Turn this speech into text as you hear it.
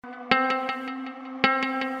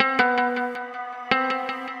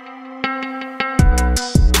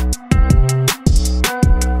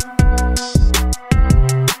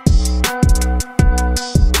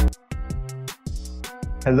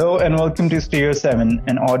Hello and welcome to Stereo 7,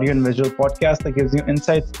 an audio and visual podcast that gives you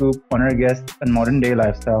inside scoop on our guests and modern day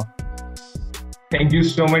lifestyle. Thank you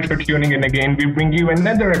so much for tuning in again. We bring you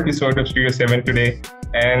another episode of Studio 7 today.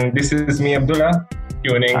 And this is me, Abdullah,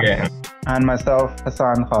 tuning in. And myself,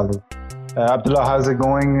 Hassan Khalu. Abdullah, how's it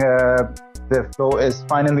going? The flow is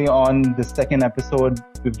finally on the second episode.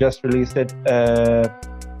 We've just released it a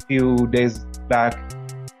few days back.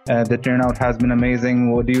 The turnout has been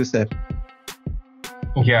amazing. What do you say?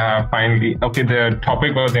 Yeah, finally. Okay, the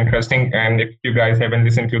topic was interesting. And if you guys haven't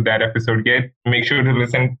listened to that episode yet, make sure to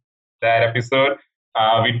listen to that episode.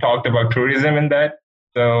 We talked about tourism in that.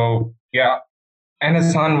 So, yeah. And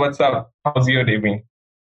Hassan, what's up? How's your day been?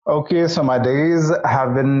 Okay, so my days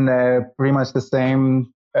have been pretty much the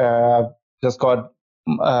same. Just got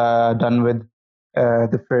done with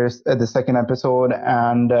the second episode,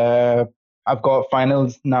 and I've got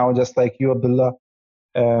finals now, just like you, Abdullah.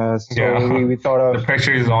 We thought of the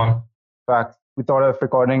pressure is on. Fact, we thought of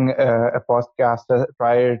recording a podcast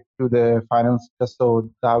prior to the finals, just so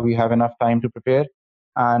that we have enough time to prepare,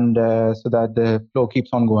 and so that the flow keeps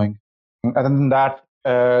on going. Other than that,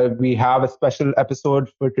 we have a special episode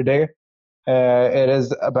for today. It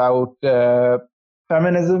is about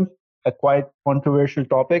feminism, a quite controversial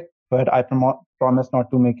topic, but I promise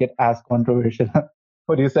not to make it as controversial.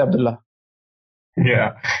 What do you say, Abdullah?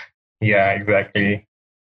 Yeah, exactly.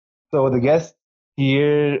 So the guest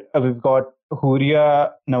here, we've got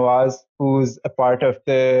Huria Nawaz, who's a part of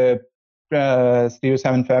the Stereo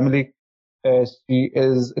 7 family. She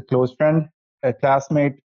is a close friend, a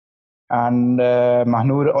classmate, and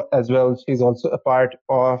Mahnoor as well. She's also a part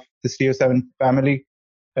of the Stereo 7 family.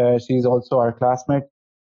 She's also our classmate.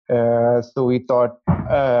 So we thought,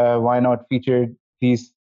 why not feature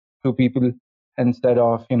these two people instead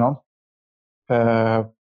of,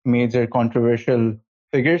 major controversial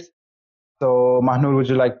figures. So, Mahnoor, would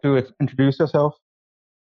you like to introduce yourself?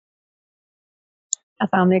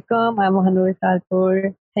 Assalamu alaikum. I'm Mahnoor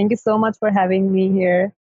Talpur. Thank you so much for having me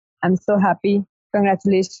here. I'm so happy.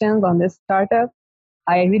 Congratulations on this startup.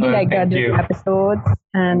 I really like the other episodes,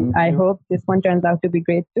 and I hope this one turns out to be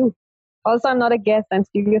great too. Also, I'm not a guest. I'm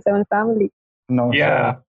Studio 7 family. No,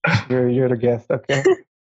 yeah, you're a guest. Okay.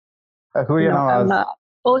 Who are you now?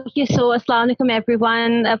 Okay, so Assalamu alaikum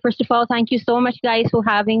everyone. First of all, thank you so much guys for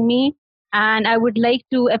having me. And I would like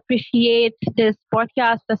to appreciate this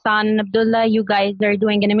podcast, Hassan and Abdullah. You guys are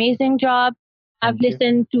doing an amazing job. I've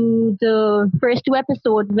listened to the first two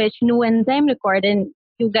episodes, which Nu and Zaim recorded.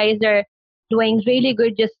 You guys are doing really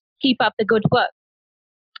good. Just keep up the good work.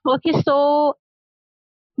 Okay, so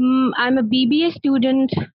I'm a BBA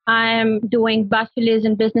student. I'm doing bachelor's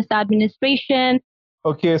in business administration.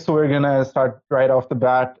 Okay, so we're going to start right off the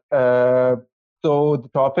bat. So the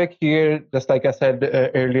topic here, just like I said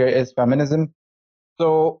earlier, is feminism.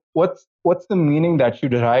 So what's the meaning that you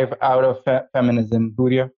derive out of feminism,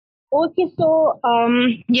 Huria? Okay, so,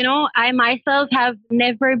 I myself have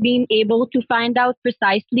never been able to find out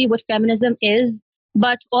precisely what feminism is.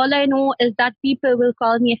 But all I know is that people will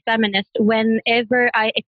call me a feminist whenever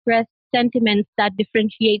I express sentiments that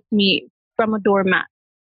differentiate me from a doormat.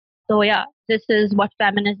 So yeah, this is what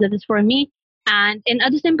feminism is for me. And in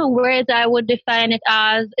other simple words, I would define it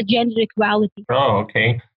as a gender equality. Oh,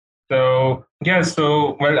 okay. So,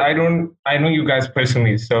 well, I know you guys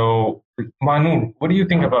personally. So, Manu, what do you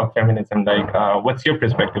think about feminism? Like, what's your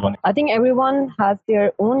perspective on it? I think everyone has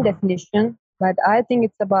their own definition, but I think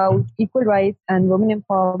it's about equal rights and women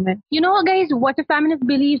empowerment. You know, guys, what a feminist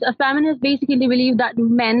believes? A feminist basically believes that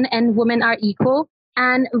men and women are equal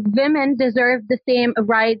and women deserve the same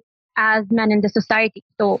rights as men in the society.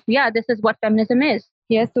 So yeah, this is what feminism is.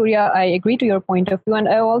 Yes, Surya, I agree to your point of view. And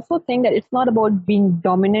I also think that it's not about being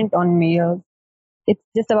dominant on males. It's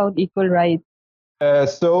just about equal rights.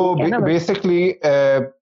 Basically,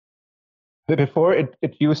 before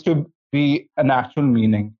it used to be an actual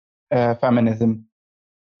meaning, feminism.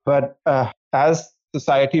 But as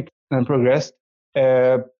society progressed,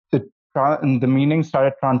 the meaning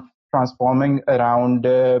started transforming around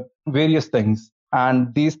various things.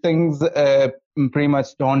 And these things pretty much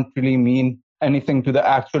don't really mean anything to the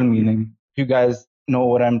actual meaning. If you guys know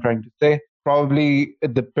what I'm trying to say, probably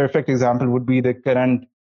the perfect example would be the current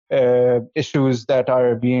issues that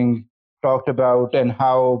are being talked about and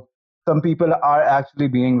how some people are actually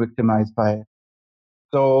being victimized by it.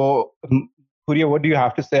 So, Huria, what do you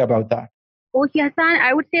have to say about that? Okay, Hassan,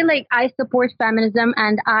 I would say I support feminism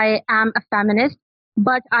and I am a feminist.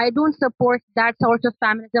 but I don't support that sort of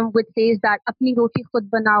feminism which says that अपनी रोटी खुद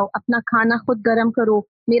बनाओ, अपना खाना खुद गरम करो,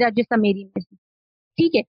 मेरा जिस्म मेरी मर्जी.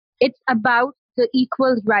 ठीक है? It's about the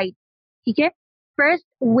equal rights. ठीक है? First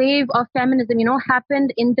wave of feminism,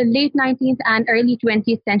 happened in the late 19th and early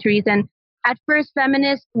 20th centuries. And at first,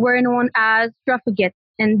 feminists were known as suffragettes,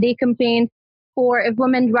 and they campaigned for a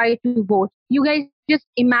woman's right to vote. You guys just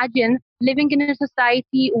imagine living in a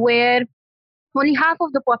society where only half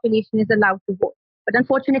of the population is allowed to vote. But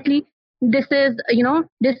unfortunately, this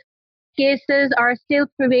cases are still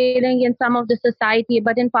prevailing in some of the society.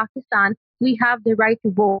 But in Pakistan, we have the right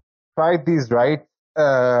to vote. Despite these rights,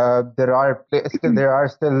 there are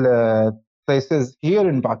still places here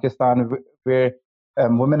in Pakistan where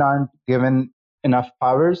women aren't given enough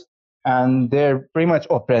powers and they're pretty much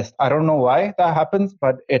oppressed. I don't know why that happens,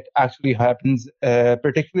 but it actually happens,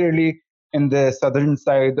 particularly in the southern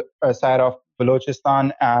side of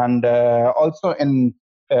Balochistan and also in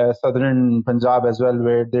southern Punjab as well,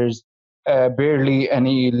 where there's barely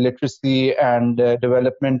any literacy and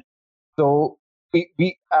development. So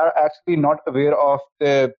we are actually not aware of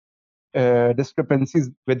the discrepancies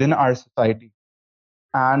within our society.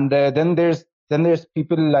 And then there's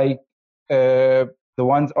people like the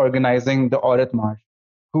ones organizing the Aurat March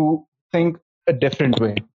who think a different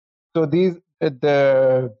way. So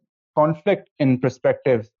the conflict in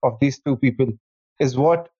perspectives of these two people is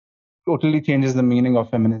what totally changes the meaning of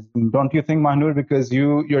feminism. Don't you think, Mahnur? Because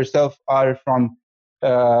you yourself are from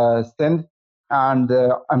Sindh, and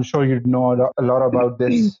I'm sure you know a lot about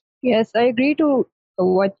this. Yes, I agree to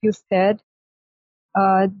what you said.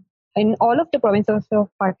 In all of the provinces of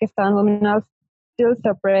Pakistan, women are still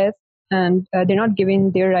suppressed and they're not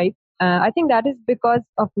given their rights. I think that is because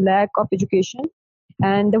of lack of education,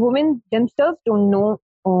 and the women themselves don't know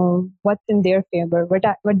what's in their favor, what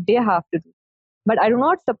they have to do. But I do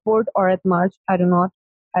not support Aurat March. I do not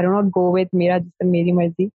go with Mera Jism Meri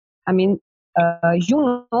Marzi. I mean,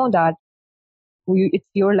 you know that it's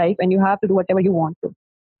your life and you have to do whatever you want to.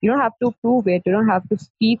 You don't have to prove it. You don't have to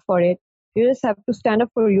speak for it. You just have to stand up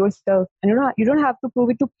for yourself, and you don't have to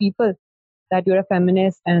prove it to people that you're a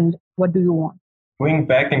feminist and what do you want. Going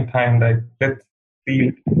back in time, let's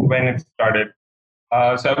see when it started.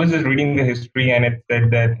 So I was just reading the history, and it said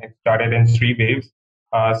that it started in three waves.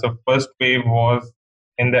 So first wave was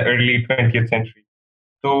in the early 20th century.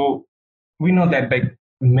 So we know that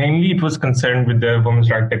mainly it was concerned with the women's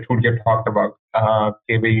right that Huria talked about.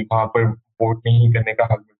 कि भाई वहाँ पर vote नहीं करने का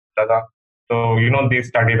हक मिलता था. So they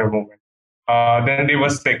started a movement. Then there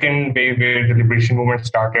was second wave where the liberation movement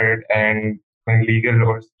started, and when legal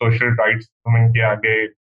or social rights women के आगे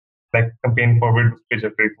campaign forward उस पे चल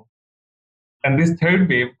रही थी. And this third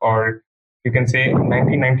wave, or you can say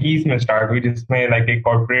 1990s में start हुई, जिसमें एक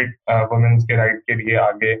corporate women's के right के लिए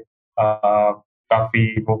आगे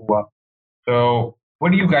काफी वो हुआ. So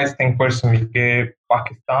what do you guys think personally? कि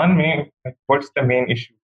Pakistan में what's the main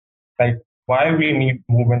issue? Why we need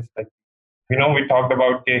movements like this? We talked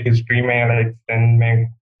about के history में Sindh में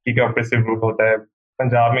ठीक है oppressive rule होता है.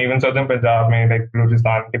 Punjab में, even southern Punjab में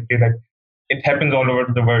Balochistan के it happens all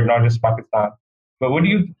over the world, not just Pakistan. But what do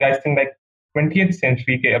you guys think 20th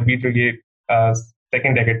century के अभी जो ये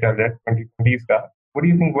second decade चल रहा है 2020s का, what do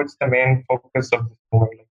you think what's the main focus of this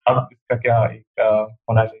movement? अब इसका क्या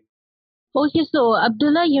होना चाहिए? Okay, so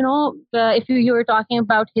Abdullah, if you were talking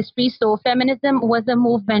about history, so feminism was a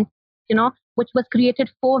movement, which was created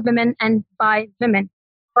for women and by women.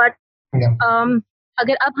 But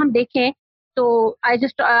अगर अब हम देखें, तो I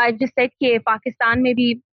just said कि पाकिस्तान में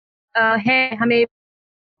भी है, हमें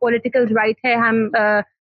political right है,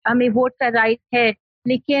 हमें vote का right है,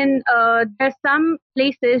 लेकिन there are some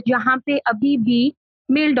places जहाँ पे अभी भी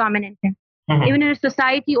male dominant है. Even in a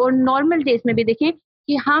society और normal days में भी देखें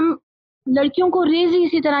कि हम लड़कियों को रेज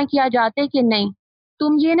इसी तरह किया जाता है कि नहीं,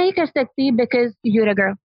 तुम ये नहीं कर सकती because you're a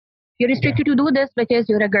girl. You're restricted to do this because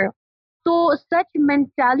you're a girl. So such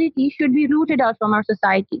mentality should be rooted out from our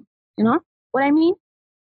society. You know what I mean?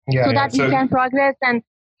 So that we can progress and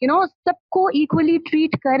सबको equally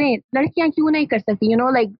treat करें. लड़कियां क्यों नहीं कर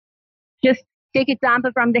सकती? Just take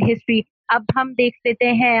example from the history. अब हम देख लेते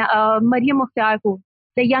हैं मरियम मुख्तार को,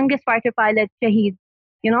 the youngest fighter pilot शहीद.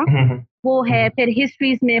 वो है. फिर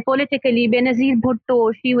हिस्ट्रीज में politically Benazir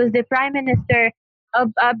Bhutto, she was the prime minister.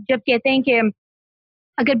 अब जब कहते हैं कि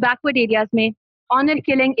अगर बैकवर्ड एरियाज में honour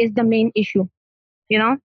killing is the main issue,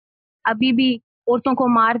 अभी भी औरतों को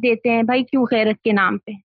मार देते हैं भाई, क्यों? गैरत के नाम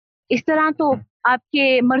पे. इस तरह तो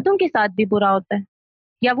आपके मर्दों के साथ भी बुरा होता है,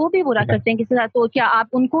 या वो भी बुरा करते हैं किसी साथ, तो क्या आप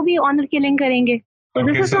उनको भी ऑनर किलिंग करेंगे? So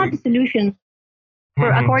this is not the solution.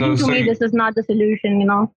 According to me, this is not the solution.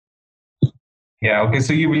 Yeah, okay.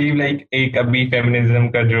 So you believe like एक अभी feminism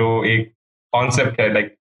का जो एक concept है like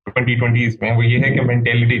 2020s में वो ये है कि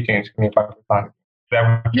mentality change करनी है पाकिस्तान की. Is that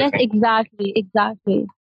what you're Yes, saying? exactly.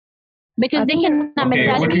 I Because think देखिए that ना Okay,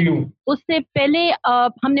 what do mentality you? उससे पहले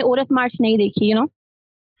हमने औरत मार्च नहीं देखी,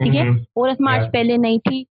 ठीक है, औरत मार्च Yeah. पहले नहीं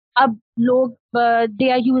थी. अब लोग they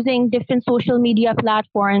are using different social media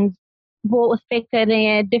platforms, वो उस पे कर रहे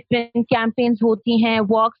हैं, डिफरेंट कैंपेन्स होती हैं,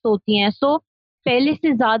 वॉक्स होती हैं. सो पहले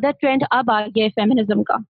से ज्यादा ट्रेंड अब आ गया है फेमिनिज्म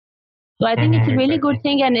का. So I think it's a really good Exactly.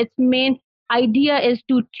 thing, and its main idea is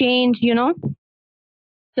to change,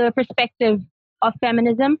 the perspective of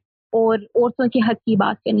feminism, और औरतों के हक की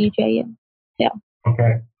बात करनी चाहिए. Yeah.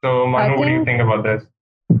 Okay. So I Manu, what do you think think about this?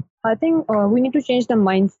 we need to change the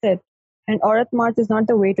mindset. And Aurat March is not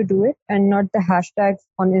the way to do it, and not the hashtags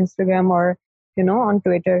on Instagram or on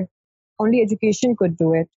Twitter. Only education could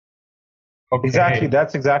do it. Okay. Exactly.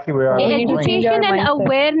 That's exactly where I We was need to going. change Education our and mindset.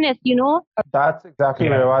 awareness, That's exactly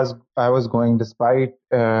Yeah. where I was going, despite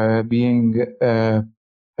being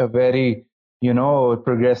a very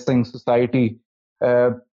progressing society.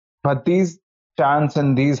 But these chants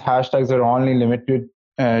and these hashtags are only limited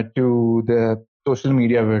to the social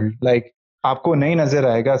media world. Like, आपको नहीं नजर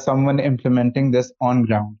आएगा someone implementing this on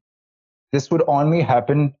ground. This would only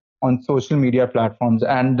happen on social media platforms,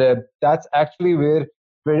 and that's actually where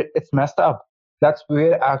it's messed up. That's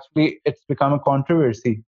where actually it's become a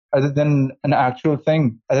controversy, other than an actual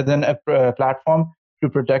thing, other than a platform to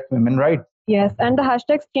protect women rights. Yes, and the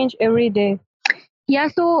hashtags change every day. Yeah,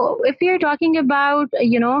 so if you're talking about,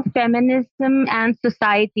 feminism and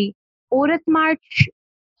society, औरत मार्च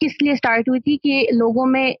किस लिए start हुई थी कि लोगों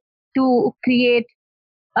में to create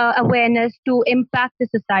awareness, to impact the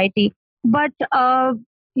society. But,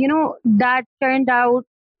 that turned out,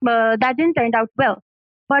 that didn't turn out well.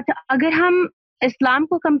 But अगर हम इस्लाम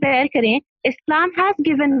को compare करें, Islam has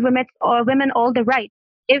given women all the rights.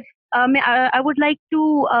 If I would like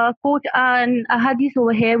to quote a hadith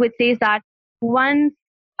over here which says that once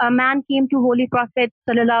a man came to Holy Prophet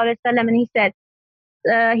sallallahu alaihi wasallam and he said,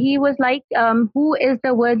 he was like, who is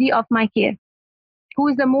the worthy of my care? Who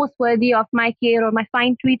is the most worthy of my care or my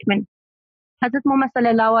fine treatment? Hazrat Muhammad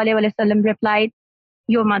sallallahu alaihi wasallam replied,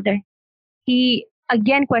 your mother. He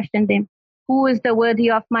again questioned him, who is the worthy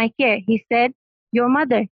of my care? He said, your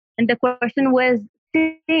mother. And the question was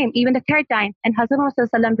same, even the third time. And Hazrat Muhammad sallallahu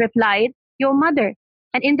alaihi wasallam replied, your mother.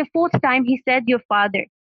 And in the fourth time, he said, your father.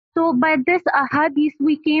 So by this hadith,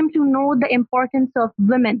 we came to know the importance of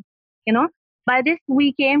women. By this,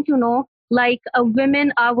 we came to know like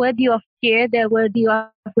women are worthy of care, they're worthy of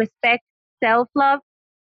respect, self-love.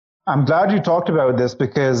 I'm glad you talked about this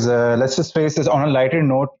because let's just face this on a lighter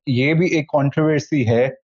note. ये भी एक controversy है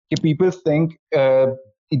कि people think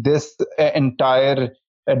this entire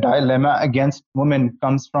dilemma against women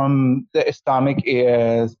comes from the Islamic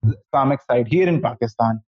side here in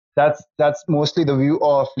Pakistan. That's mostly the view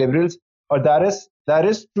of liberals, or that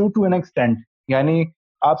is true to an extent. यानी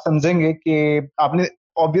आप समझेंगे कि आपने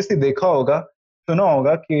obviously देखा होगा, सुना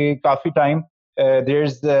होगा कि काफी time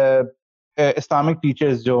there's Islamic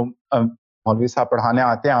teachers जो मौलवी साहब पढ़ाने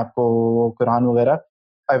आते हैं आपको कुरान वगैरह.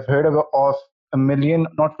 I've heard of a million,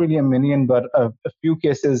 not really a million, but a few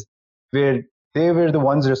cases where they were the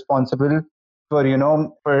ones responsible for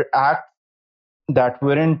for acts that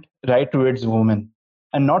weren't right towards women,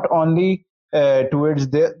 and not only towards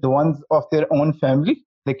the ones of their own family,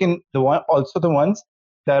 लेकिन also the ones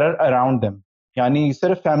that are around them. यानी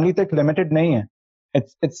सिर्फ family तक limited नहीं है.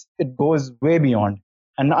 It goes way beyond.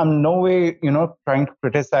 And I'm no way trying to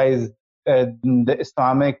criticize the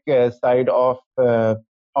Islamic side of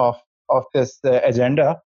of this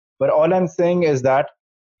agenda, but all I'm saying is that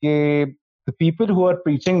the people who are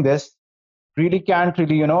preaching this really can't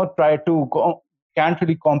really can't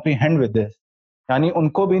really comprehend with this. यानी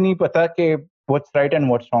उनको भी नहीं पता कि what's right and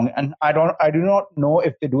what's wrong, and I do not know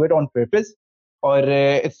if they do it on purpose or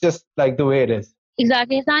it's just like the way it is.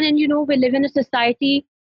 Exactly, Hassan, and we live in a society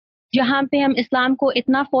जहाँ पे हम इस्लाम को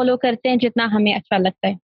इतना follow करते हैं जितना हमें अच्छा लगता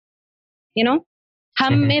है.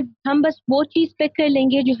 हम बस वो चीज पिक कर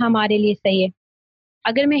लेंगे जो हमारे लिए सही है.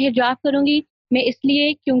 अगर मैं हिजाब करूंगी मैं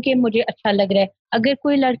इसलिए क्योंकि मुझे अच्छा लग रहा है. अगर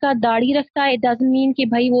कोई लड़का दाढ़ी रखता है, इट डजंट मीन कि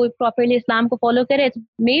भाई वो प्रॉपर्ली इस्लाम को फॉलो करे.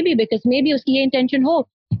 Maybe because maybe उसकी ये इंटेंशन हो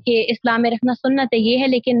कि इस्लाम में रखना सुन्नत है, ये है,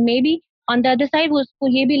 लेकिन maybe on the other side वो उसको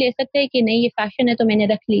ये भी ले सकते हैं कि नहीं ये फैशन है तो मैंने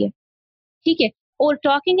रख लिया. ठीक है. Or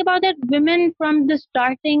talking about that, women from the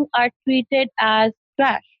starting are treated as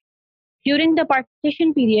trash. During the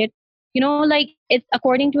partition period, like it's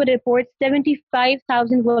according to a report,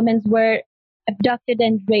 75,000 women were abducted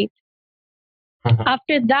and raped.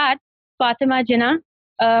 After that, Fatima Jinnah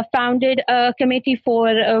founded a committee for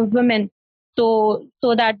women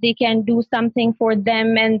so that they can do something for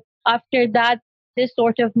them. And after that, this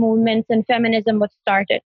sort of movements and feminism was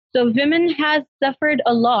started. So women has suffered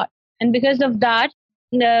a lot, and because of that,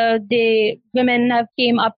 the women have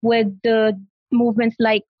came up with the movements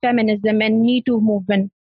like feminism and Me Too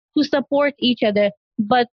movement to support each other.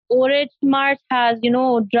 But Orange March has,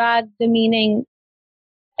 dragged the meaning.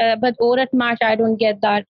 But Orat March, I don't get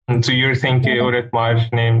that. So you're saying कि Orat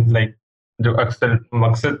March name like जो अक्सर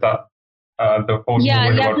मकसद था the whole movement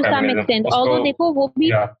Yeah, about to some feminism. extent. Although देखो वो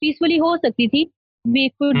भी peacefully हो सकती थी.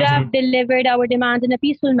 We could have delivered our demands in a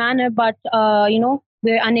peaceful manner, but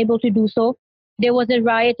we're unable to do so. There was a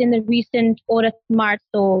riot in the recent Orat March,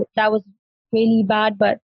 so that was really bad.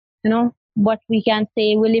 But what we can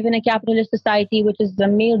say, we live in a capitalist society, which is a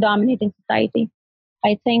male-dominating society.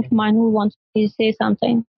 I think Manu wants to say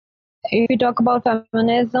something. If we talk about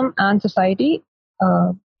feminism and society,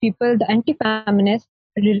 people, the anti-feminists,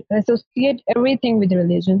 associate everything with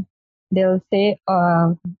religion. They'll say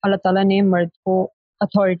Allah Ta'ala ने मर्द को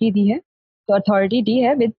authority दी है, तो authority दी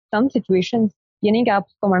है with some situations. ये नहीं कि आप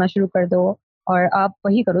उसको मारना शुरू कर दो और आप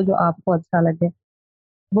वही करो जो आपको अच्छा लगे.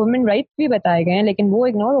 वुमेन राइट्स भी बताए गए हैं, लेकिन वो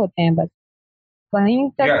इग्नोर होते हैं. बस वहीं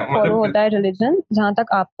तक फॉलो होता है रिलीजन जहाँ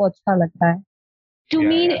तक आपको अच्छा लगता है. To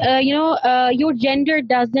me, your gender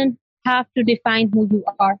doesn't have to define who you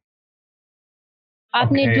are.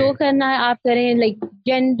 आपने जो करना है आप करें. Like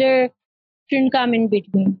gender shouldn't come in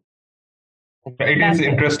between. It is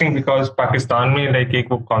interesting because Pakistan में like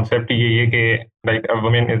एक वो concept ये है कि like a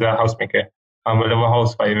woman is a housemaker. मतलब वो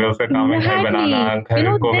housewife है, उसका काम है घर बनाना,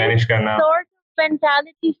 घर को manage करना. This sort of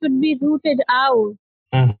mentality should be rooted out.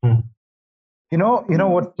 You know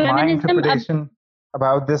what my interpretation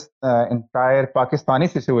about this entire Pakistani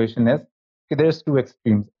situation is? There's two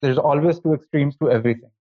extremes. There's always two extremes to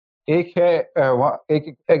everything. एक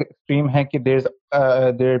extreme है कि there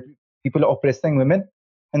are people oppressing women,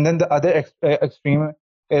 and then the other extreme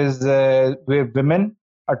is where women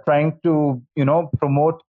are trying to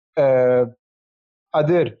promote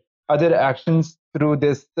other actions through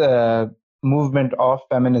this movement of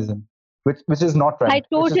feminism, which is not right. I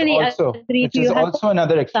totally agree. Which is also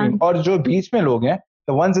another extreme. और जो बीच में लोग हैं,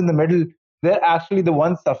 the ones in the middle, they're actually the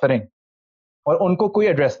ones suffering. और उनको कोई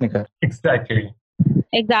address नहीं कर.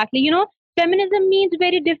 Exactly. Feminism means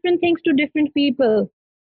very different things to different people.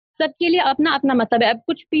 सबके लिए अपना अपना मतलब है.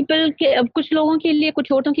 अब कुछ लोगों के लिए,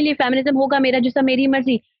 कुछ औरतों के लिए फेमिनिज्म होगा मेरा जैसा मेरी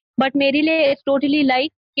मर्जी. बट मेरे लिए इट्स टोटली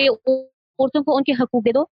लाइक कि औरतों को उनके हकूक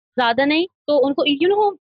दे दो, ज्यादा नहीं. तो उनको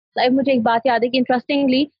मुझे एक बात याद है कि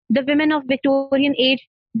interestingly the women of Victorian age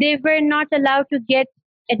they were not allowed to get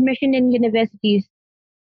admission in universities.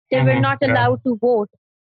 They were not allowed to vote.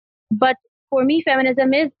 But for me,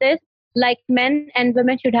 feminism is this, like men and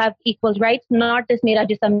women should have equal rights, not this मेरा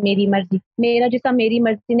जिस्म मेरी मर्जी. मेरा जिस्म मेरी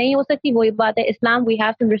मर्जी नहीं हो सकती, वही बात है. Islam, we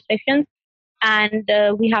have some restrictions and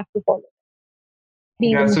we have to follow.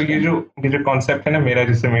 So ये जो concept है ना मेरा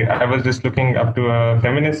जिस्म, I was just looking up to a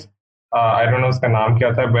feminist. I don't know उसका नाम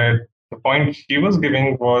क्या था, but the point she was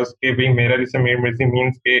giving was कि भाई मेरा जिस्म मेरी मर्जी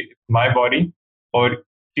means कि my body, और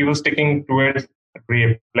she was sticking towards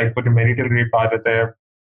rape, like premarital rape आ जाता है,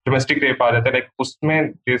 domestic rape आ जाता है, like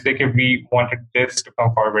उसमें जैसे कि we wanted this to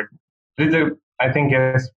come forward. This is I think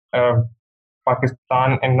yes,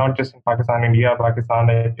 Pakistan, and not just in Pakistan, India, Pakistan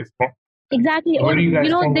इसमें. Exactly.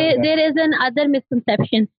 There is another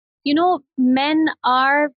misconception. Men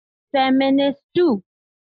are feminists too.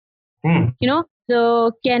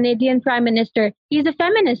 The Canadian Prime Minister, he's a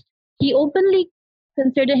feminist. He openly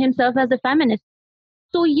considered himself as a feminist.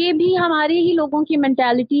 तो ये भी हमारे ही लोगों की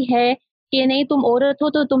mentality है कि नहीं, तुम औरत हो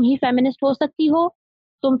तो तुम ही फेमिनिस्ट हो सकती हो,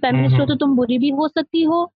 तुम फेमिनिस्ट हो तो तुम बुरी भी हो सकती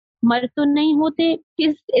हो, मर्द तो नहीं होते.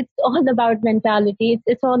 It's all about mentality.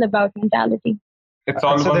 It's all about mentality. It's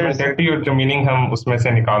all about mentality और जो मीनिंग हम उसमें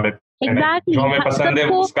से निकाल देते हैं. Exactly. जो हमें पसंद है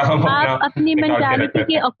उसका हम अपनी मेंटालिटी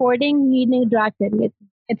के अकॉर्डिंग मीनिंग ड्रा करिए.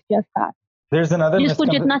 It's just that. There's another जिसको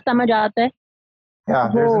जितना समझ आता है. Yeah,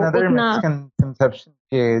 there's another misconception,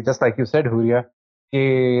 just like you said, Huria,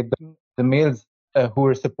 the males who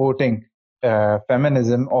are supporting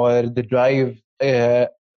feminism or the drive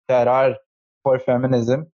that are for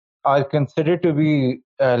feminism are considered to be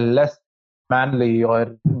less manly, or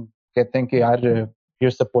कहते हैं कि यार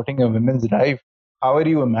you're supporting a women's drive, how are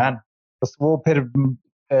you a man? बस वो फिर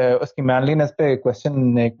उसकी manliness पे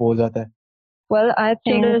question एक हो जाता है. Well, I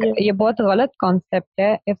think ये बहुत गलत concept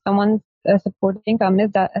है. If someone's supporting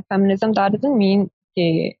feminism, that doesn't mean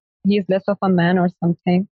he is less of a man or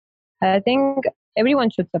something. I think everyone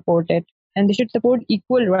should support it, and they should support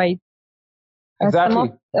equal rights.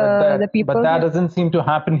 Exactly. But that doesn't seem to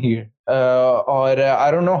happen here. Or I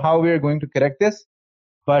don't know how we are going to correct this.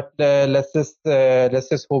 but let's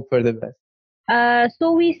just hope for the best.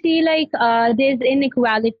 So we see like there's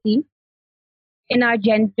inequality in our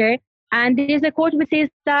gender, and there's a quote which says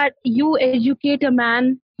that you educate a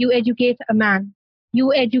man, you educate a man,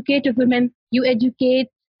 you educate a woman, you educate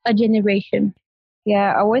a generation.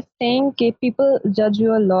 Yeah, I was saying okay, people judge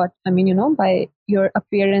you a lot. I mean, by your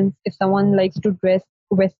appearance. If someone likes to dress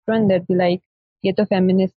Western, they'd be like, ye to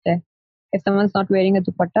feminist hai. If someone's not wearing a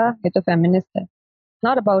dupatta, ye to feminist hai.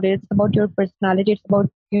 Not about it. It's about your personality. It's about,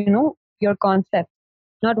 your concept,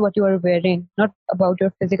 not what you are wearing, not about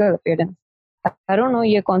your physical appearance. I don't know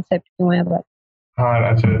ये concept क्यों है but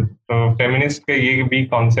हाँ अच्छा, तो feminist का ये भी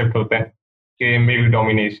concept होता है कि मेल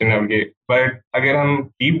डोमिनेशन और ये, बट अगर हम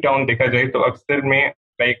डीप डाउन देखा जाए तो अक्सर में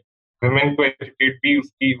लाइक वुमेन को एजुकेट भी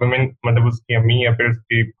उसकी वुमेन मतलब उसकी अम्मी या फिर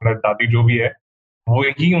उसकी मतलब दादी जो भी है वो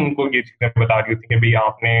ही उनको ये चीजें बता रही होती है कि भाई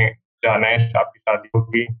आपने जाना है, आपकी शादी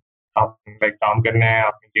होगी, आपने लाइक काम करना है,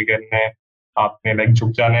 आपने ये करना है, आपने लाइक झुक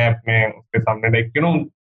जाना है अपने उसके सामने, लाइक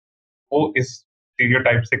वो इस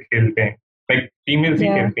स्टीरियोटाइप से खेलते हैं, लाइक फीमेल्स ही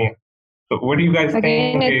yeah. खेलती हैं. So what do you guys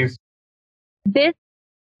Again, think it's is This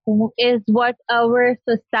is what our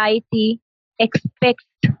society expects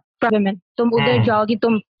from women. तुम उधर जाओगी,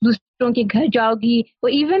 तुम दूसरों के घर जाओगी, वो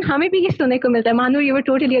इवन हमें भी ये सुनने को मिलता है. मानो you were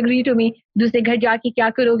totally agree to me. दूसरे घर जाके क्या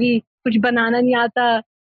करोगी, कुछ बनाना नहीं आता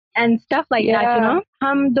and stuff like that, Yeah.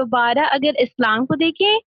 हम दोबारा अगर इस्लाम को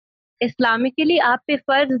देखें, इस्लामिकली आप पे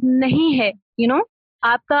फर्ज नहीं है,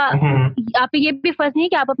 आपका आप पे ये भी फर्ज नहीं है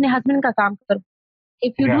कि आप अपने हस्बैंड का काम करो.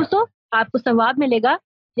 इफ यू डू सो आपको सवाब मिलेगा,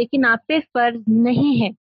 लेकिन आप पे फर्ज नहीं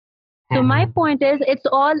है. So my point is, it's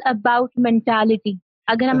all about mentality.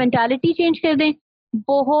 अगर हम mentality change कर दें,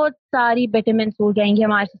 बहुत सारी betterments हो जाएंगी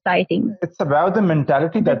हमारी society में. It's about the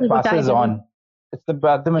mentality that This is what I passes believe. on. It's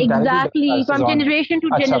about the mentality Exactly, that passes from on. generation to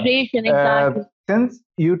अच्छा, generation. Exactly. Since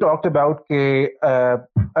you talked about कि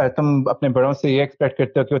तुम अपने बड़ों से ये expect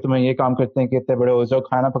करते हो कि वो तुम्हें ये काम करते हैं कि इतने बड़े हो जाओ,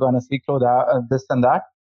 खाना पकाना सीख लो, this and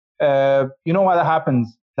that. You know what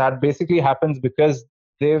happens? That basically happens because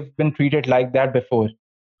they've been treated like that before.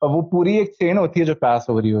 और वो पूरी एक chain होती है जो pass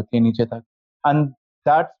हो रही होती है नीचे तक. And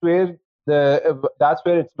that's where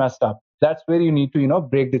it's messed up. That's where you need to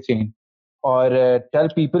break the chain or tell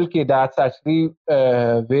people कि that's actually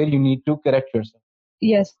where you need to correct yourself.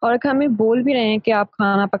 Yes, और हमें बोल भी रहे हैं कि आप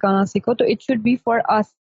खाना पकाना सीखो, तो it should be for us.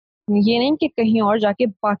 ये नहीं कि कहीं और जाके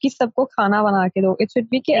बाकी सबको खाना बना के दो. It should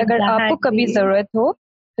be कि अगर आपको कभी जरूरत हो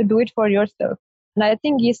तो do it for yourself. And I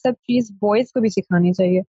think ये सब चीज boys को भी सिखानी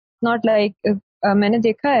चाहिए. Not like मैंने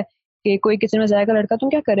देखा है कि कोई किचन में जाएगा लड़का, तुम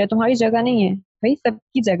क्या कर रहे हो, तुम्हारी जगह नहीं है भाई,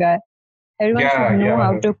 सबकी जगह है. Everyone should know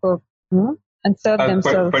how to cook and serve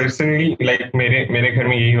themselves. Personally, like मेरे घर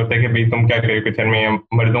में यही होता है कि भाई तुम क्या करो किचन में,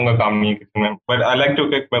 मर्दों का काम नहीं है किचन में. But I like to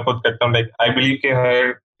cook, मैं खुद करता हूँ. Like I believe कि हर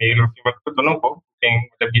मेल और फीमेल को दोनों को cooking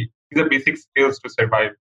मतलब these are basic skills to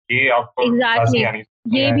survive. ये आपको Exactly. आनी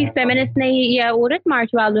ये भी फेमिनिस्ट ने या औरत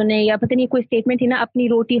मार्च वालों ने या पता नहीं कोई स्टेटमेंट थी ना, अपनी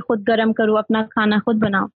रोटी खुद गरम करो, अपना खाना खुद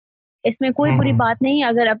बनाओ. इसमें कोई बुरी बात नहीं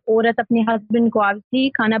अगर अब औरत अपने हस्बैंड को ऑब्वियसली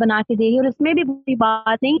खाना बना के दे रही है, और इसमें भी बुरी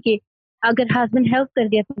बात नहीं कि अगर हस्बैंड हेल्प कर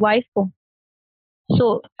दिया तो वाइफ को.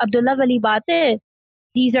 सो अब्दुल्ला वाली बात है,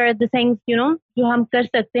 these are the things जो हम कर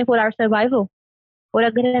सकते हैं for our survival. और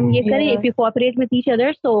अगर हम ये करें, if we cooperate with each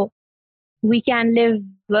other, so we can live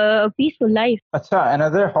a peaceful life. Acha,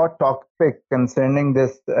 another hot topic concerning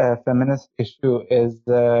this feminist issue is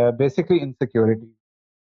basically insecurity.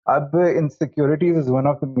 Ab insecurities is one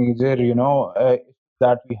of the major,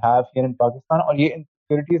 that we have here in Pakistan. Or ye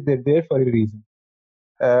insecurities, they're there for a reason.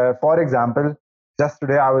 For example, just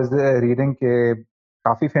today I was reading कि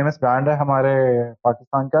काफी famous brand है हमारे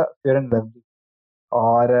पाकिस्तान का, Fair and Lovely.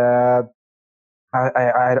 और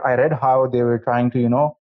I read how they were trying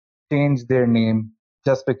to change their name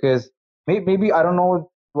just because maybe I don't know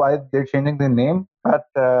why they're changing their name, but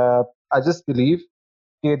I just believe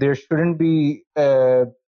there shouldn't be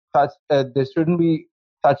such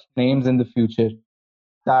names in the future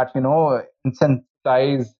that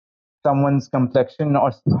incentivize someone's complexion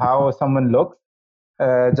or how someone looks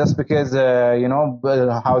just because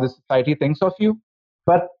how the society thinks of you.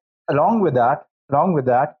 But along with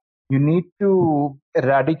that, you need to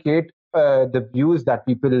eradicate the views that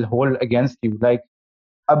people hold against you. Like,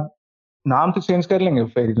 अब नाम तो change कर लेंगे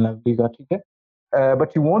Fair and Lovely का, ठीक है?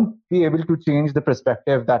 But you won't be able to change the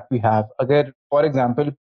perspective that we have. Agar, for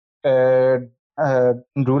example,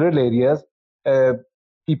 in rural areas,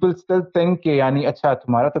 people still think कि यानी अच्छा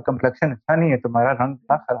तुम्हारा तो complexion अच्छा नहीं है, तुम्हारा रंग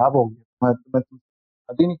इतना खराब हो गया, तुम्हें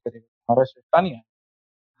शादी नहीं करेगा, तुम्हारा रिश्ता नहीं है.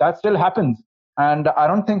 That still happens, and I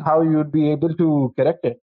don't think how you would be able to correct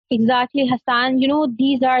it. Exactly, Hassan.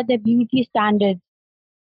 These are the beauty standards.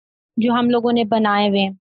 जो हम लोगों ने बनाए हुए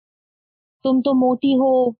हैं। तुम तो मोटी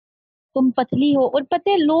हो, तुम पतली हो, और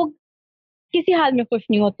पता है लोग किसी हाल में खुश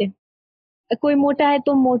नहीं होते। कोई मोटा है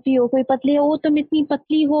तुम मोटी हो, कोई पतली हो तुम इतनी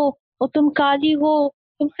पतली हो, और तुम काली हो,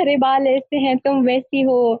 तुम्हारे बाल ऐसे हैं, तुम वैसी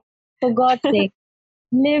हो। For God's sake,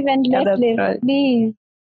 live and Yeah, let that's live, right. please.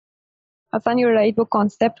 Hasan, you're right. वो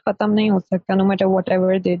concept खत्म नहीं हो सकता, no matter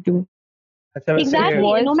whatever they do. अच्छा वैसे Exactly.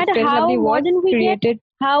 No Was matter how sustainably was modern we get, created.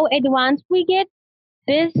 how advanced we get,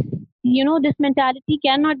 this, this mentality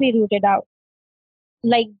cannot be rooted out.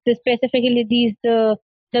 Like specifically these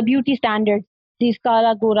the beauty standards, these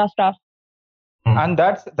kala gora stuff. and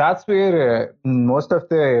that's where most of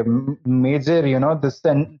the major the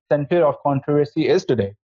center of controversy is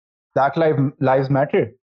today. Black lives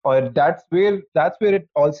matter, or that's where it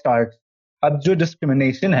all starts. अब जो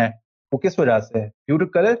discrimination है वो किस वजह से है? Due to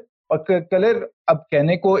color. और color अब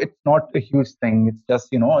कहने को it's not a huge thing, it's just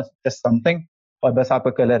it's just something, और बस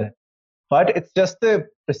आपका color है. But it's just the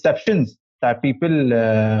perceptions that people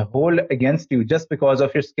hold against you just because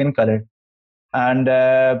of your skin color. And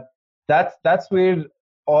that's where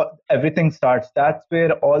everything starts. That's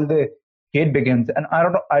where all the hate begins. And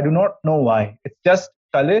I do not know why. It's just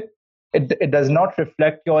color. It does not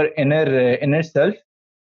reflect your inner self.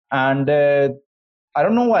 And I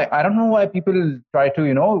don't know why. I don't know why people try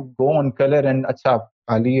to go on color and अच्छा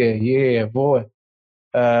काली है ये है वो है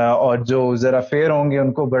और जो जरा fair होंगे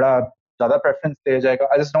उनको बड़ा ज्यादा प्रेफरेंस दिया जाएगा.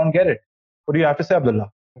 I just don't get it. What do you have to say, Abdullah?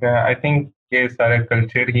 Yeah, I think ये सारा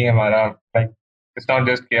कल्चर ही हमारा like it's not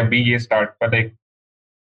just कि अभी ये start पर एक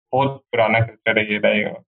बहुत पुराना कल्चर है ये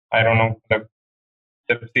like I don't know मतलब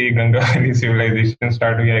जब से गंगा वाली सिविलाइजेशन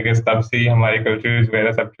स्टार्ट हुई है गेस तब से ही हमारे कल्चर्स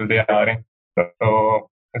वगैरह सब चलते आ रहे हैं. तो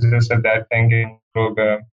it's just that thing कि लोग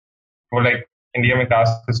वो लाइक इंडिया में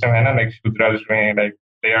कास्ट सिस्टम है ना लाइक शूद्रास जो हैं लाइक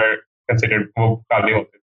दे आर कंसिडर्ड वो काले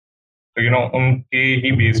होते हैं. तो उनके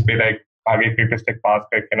ही बेस पे लाइक आगे क्रिटिस्टिक पास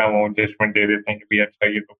करके ना वो जजमेंट दे देते हैं कि भाई अच्छा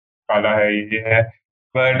ये तो काला है ये है.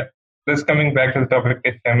 But this coming back to the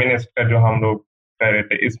topic feminist का जो हम लोग कर रहे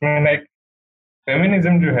थे इसमें लाइक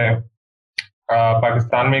फेमिनिज्म जो है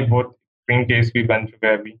पाकिस्तान में एक बहुत एक्सट्रीम केस भी बन चुका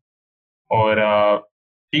है अभी. और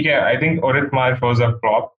ठीक है आई थिंक औरत मार्च वाज अ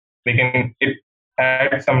फ्लॉप लेकिन it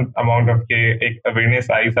had some amount of के एक अवेयरनेस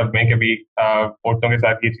आई सब में कि भी औरतों के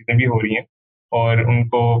साथ ये चीज़ें भी हो रही हैं और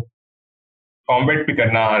उनको कॉम्बैट भी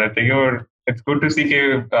करना आ रहा चाहिए. और इट्स गुड टू सी के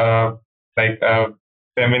लाइक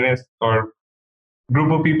फेमिनिस्ट और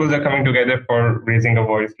group of peoples are coming together for raising a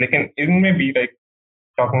voice. लेकिन इनमें भी like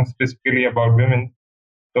talking specifically about women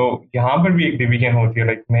तो यहाँ पर भी एक डिवीजन होती है.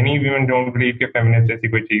 Like many women don't believe कि फेमिनिस्ट जैसी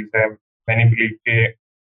कोई चीज है. मैनी बिलीव के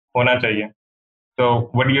होना चाहिए. So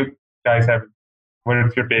what do you guys have? What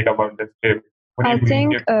is your take about this? What do I you believe?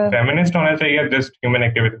 think कि feminist होना चाहिए या just human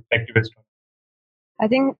activist? I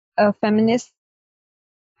think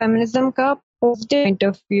feminism का positive point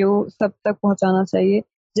of view सब तक पहुंचाना चाहिए.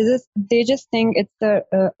 They just think it's the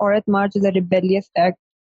औरत march is a rebellious act,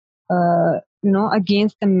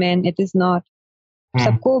 against the men. It is not.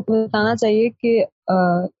 सबको बताना चाहिए कि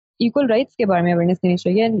equal rights के बारे में awareness देनी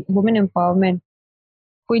चाहिए. Women empowerment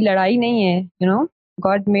कोई लड़ाई नहीं है.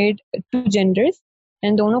 God made two genders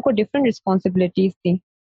and दोनों को different responsibilities थी.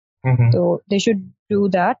 So they should do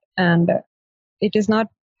that. And it is not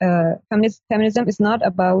feminism is not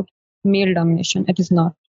about male domination. It is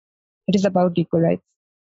not. It is about equal rights,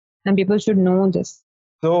 and people should know this.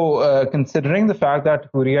 So, considering the fact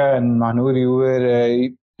that Huria and Manur,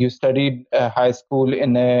 you studied high school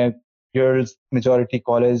in a girls' majority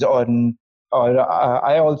college, or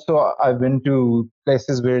I've been to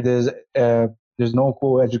places where there's no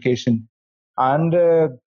co-education, and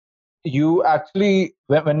you actually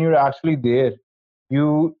when you're actually there,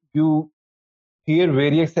 you hear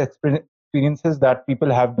various experiences that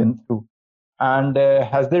people have been through. And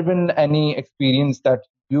has there been any experience that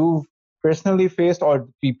you've personally faced or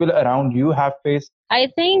people around you have faced? I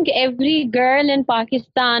think every girl in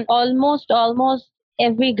Pakistan, almost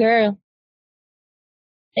every girl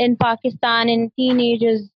in Pakistan in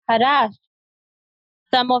teenagers harassed.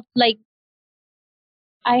 Some of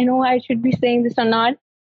I know I should be saying this or not.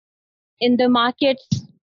 In the markets,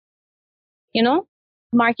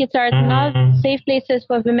 markets are not safe places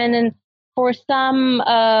for women, and for some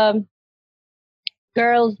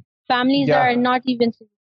girls, families are not even safe.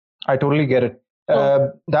 I totally get it.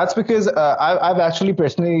 That's because I've actually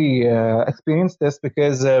personally experienced this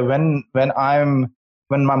because when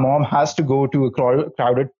my mom has to go to a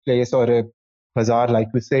crowded place or a bazaar,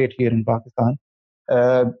 like we say it here in Pakistan,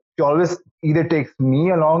 she always either takes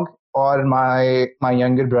me along or my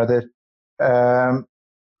younger brother.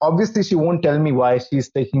 Obviously, she won't tell me why she's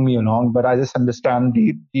taking me along, but I just understand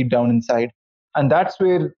deep down inside and that's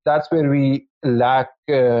where we lack.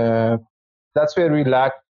 That's where we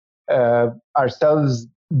lack ourselves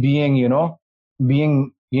being,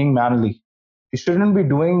 being manly. You shouldn't be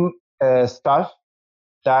doing stuff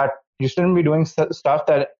that you shouldn't be doing stuff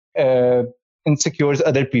that insecures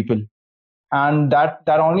other people, and that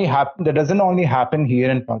doesn't only happen here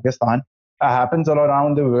in Pakistan. It happens all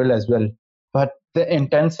around the world as well. But the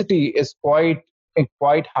intensity is quite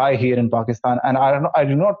high here in Pakistan, and I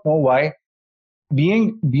do not know why.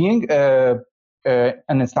 Being an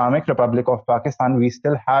Islamic Republic of Pakistan, we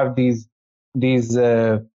still have these these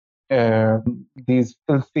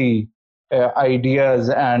filthy ideas,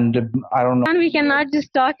 and I don't know. And we cannot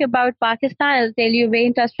just talk about Pakistan. I'll tell you a very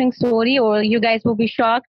interesting story, or you guys will be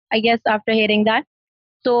shocked, I guess, after hearing that.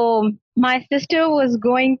 So my sister was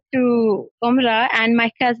going to Umrah, and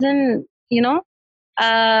my cousin,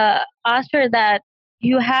 asked her that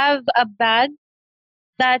you have a bag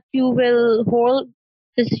that you will hold.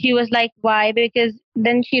 So she was like, why? Because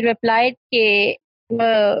then she replied, in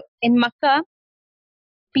Makkah,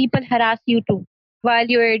 people harass you too while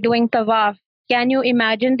you're doing tawaf. Can you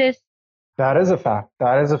imagine this? That is a fact.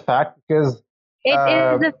 That is a fact, because it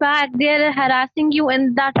is a fact. They're harassing you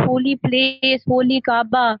in that holy place, holy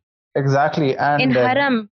Kaaba. Exactly, and in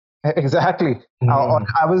Haram. Exactly.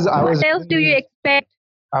 What else do you expect?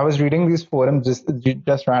 I was reading these forums,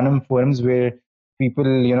 just random forums where people,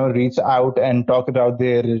 reach out and talk about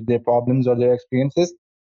their problems or their experiences.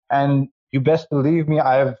 And you best believe me,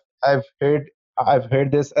 I've heard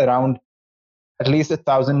this around at least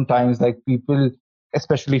 1,000 times. Like, people,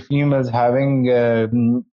 especially females, having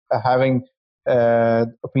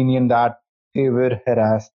opinion that they were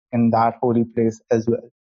harassed in that holy place as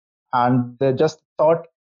well. And the just thought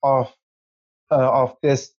of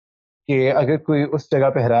this, agar koi us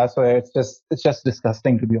jagah pe harass hoya, it's just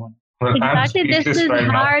disgusting, to be honest. Well, exactly, this is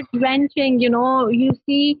heart wrenching. You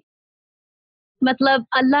see, मतलब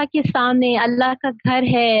अल्लाह के सामने अल्लाह का घर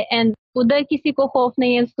है, and उधर किसी को खौफ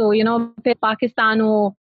नहीं है. So फिर पाकिस्तान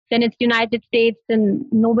हो, then it's United States, and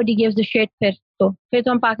nobody gives a shit. फिर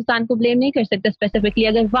तो हम पाकिस्तान को blame नहीं कर सकते specifically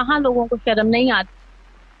अगर वहाँ लोगों को शर्म नहीं आती.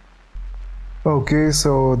 Okay,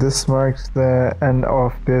 so this marks the end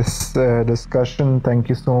of this discussion. Thank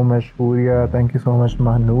you so much, Huria. Thank you so much,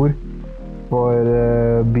 Mahnoor,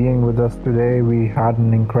 for being with us today. We had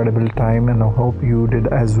an incredible time, and I hope you did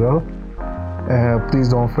as well. Please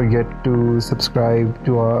don't forget to subscribe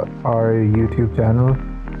to our YouTube channel.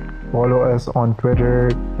 Follow us on Twitter,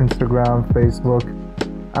 Instagram, Facebook,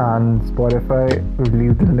 and Spotify. We'll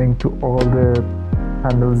leave the link to all the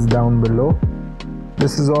handles down below.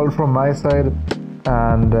 This is all from my side,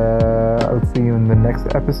 and I'll see you in the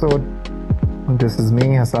next episode. This is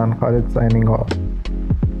me, Hassan Khalid, signing off.